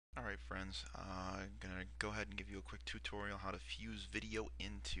Alright friends, I'm going to go ahead and give you a quick tutorial how to fuse video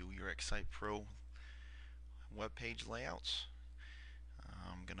into your XSitePro web page layouts.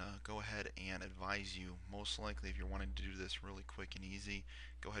 I'm going to go ahead and advise you, most likely if you're wanting to do this really quick and easy,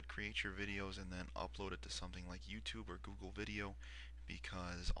 go ahead, create your videos and then upload it to something like YouTube or Google Video,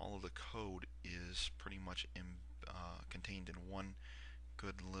 because all of the code is pretty much contained in one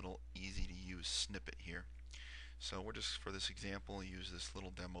good little easy to use snippet here. So we're just, for this example, use this little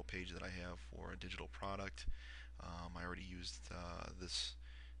demo page that I have for a digital product. I already used this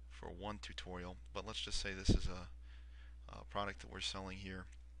for one tutorial, but let's just say this is a product that we're selling here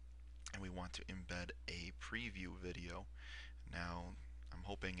and we want to embed a preview video. Now I'm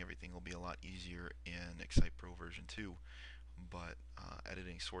hoping everything will be a lot easier in XSitePro version 2, but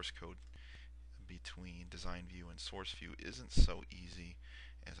editing source code between design view and source view isn't so easy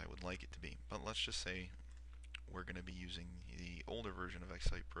as I would like it to be. But let's just say we're going to be using the older version of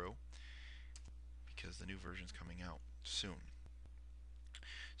XSitePro because the new version is coming out soon.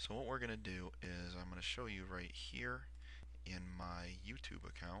 So what we're going to do is I'm going to show you right here in my YouTube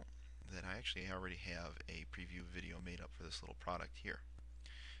account that I actually already have a preview video made up for this little product here,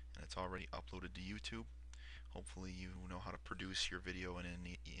 and it's already uploaded to YouTube. Hopefully you know how to produce your video in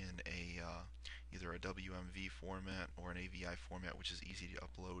a either a WMV format or an AVI format, which is easy to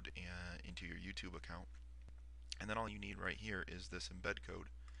upload into your YouTube account. And then all you need right here is this embed code.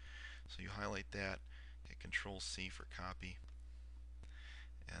 So you highlight that, hit Control C for copy,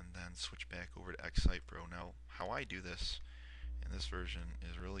 and then switch back over to XSitePro. Now, how I do this in this version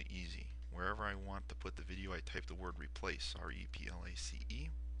is really easy. Wherever I want to put the video, I type the word replace, R-E-P-L-A-C-E,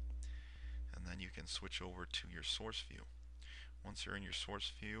 and then you can switch over to your source view. Once you're in your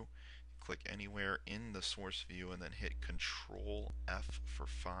source view, click anywhere in the source view and then hit Control F for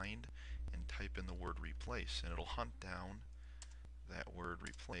find and type in the word replace, and it'll hunt down that word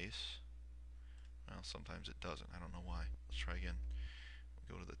replace. Well, sometimes it doesn't. I don't know why. Let's try again.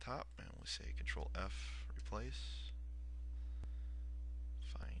 We go to the top and we say Control F, replace,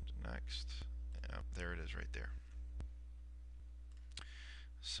 find next. Yep, there it is right there.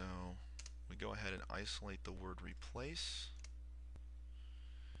 So we go ahead and isolate the word replace.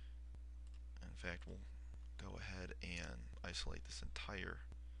 In fact, we'll go ahead and isolate this entire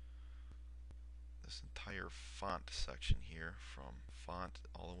font section here, from font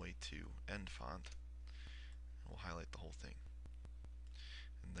all the way to end font. We'll highlight the whole thing,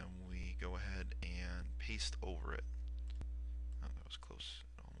 and then we go ahead and paste over it. Oh, that was close,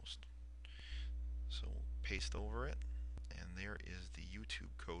 almost. So we'll paste over it, and there is the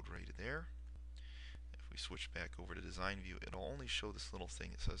YouTube code right there. If we switch back over to design view, it'll only show this little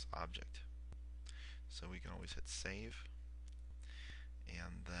thing that says object. So we can always hit save,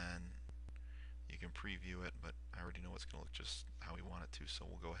 and then you can preview it, but I already know it's going to look just how we want it to, so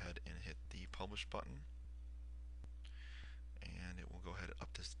we'll go ahead and hit the publish button, and it will go ahead and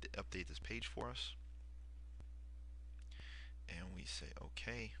update this page for us, and we say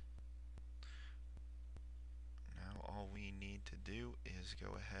OK. Now all we need to do is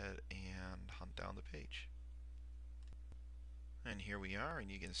go ahead and hunt down the page, and here we are, and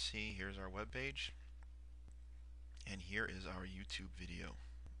you can see here's our web page, and here is our YouTube video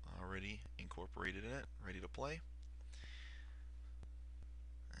already incorporated in it, ready to play,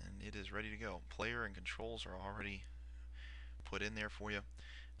 and it is ready to go. Player and controls are already put in there for you.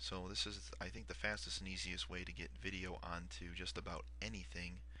 So this is, I think, the fastest and easiest way to get video onto just about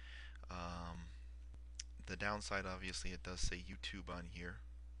anything. The downside, obviously, it does say YouTube on here.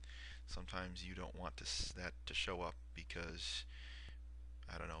 Sometimes you don't want that to show up because,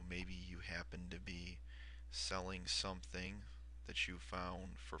 I don't know, maybe you happen to be selling something that you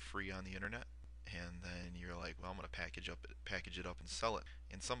found for free on the internet, and then you're like, well, I'm going to package it up and sell it,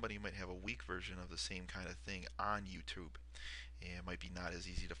 and somebody might have a weak version of the same kind of thing on YouTube, and it might be not as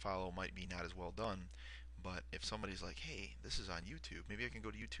easy to follow, might be not as well done. But if somebody's like, hey, this is on YouTube, maybe I can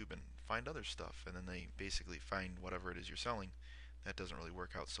go to YouTube and find other stuff, and then they basically find whatever it is you're selling, that doesn't really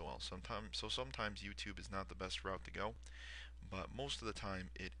work out so well. Sometimes YouTube is not the best route to go, but most of the time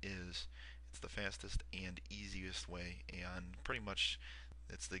it is. It's the fastest and easiest way, and pretty much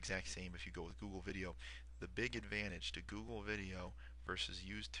it's the exact same if you go with Google Video. The big advantage to Google Video versus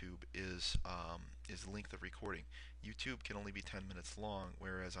YouTube is length of recording. YouTube can only be 10 minutes long,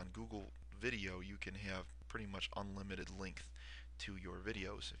 whereas on Google Video you can have pretty much unlimited length to your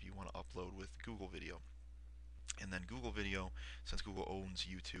videos if you want to upload with Google Video. And then Google Video, since Google owns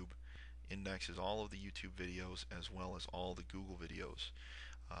YouTube, indexes all of the YouTube videos as well as all the Google videos.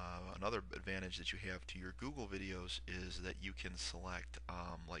 Another advantage that you have to your Google videos is that you can select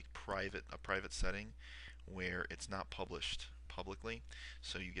like a private setting where it's not published publicly,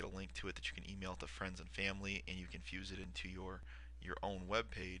 so you get a link to it that you can email to friends and family, and you can fuse it into your own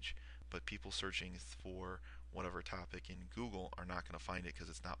web page. But people searching for whatever topic in Google are not going to find it because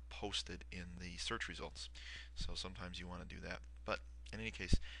it's not posted in the search results. So sometimes you want to do that. But in any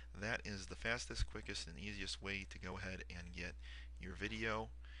case, that is the fastest, quickest, and easiest way to go ahead and get your video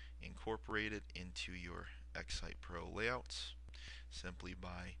incorporated into your XSitePro layouts, simply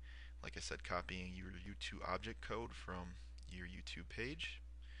by, like I said, copying your YouTube object code from your YouTube page,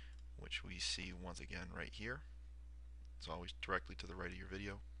 which we see once again right here. It's always directly to the right of your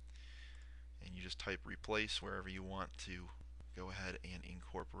video. And you just type replace wherever you want to go ahead and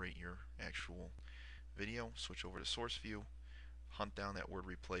incorporate your actual video. Switch over to source view, hunt down that word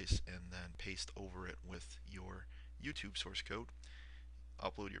replace, and then paste over it with your YouTube source code.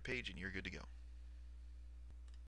 Upload your page and you're good to go.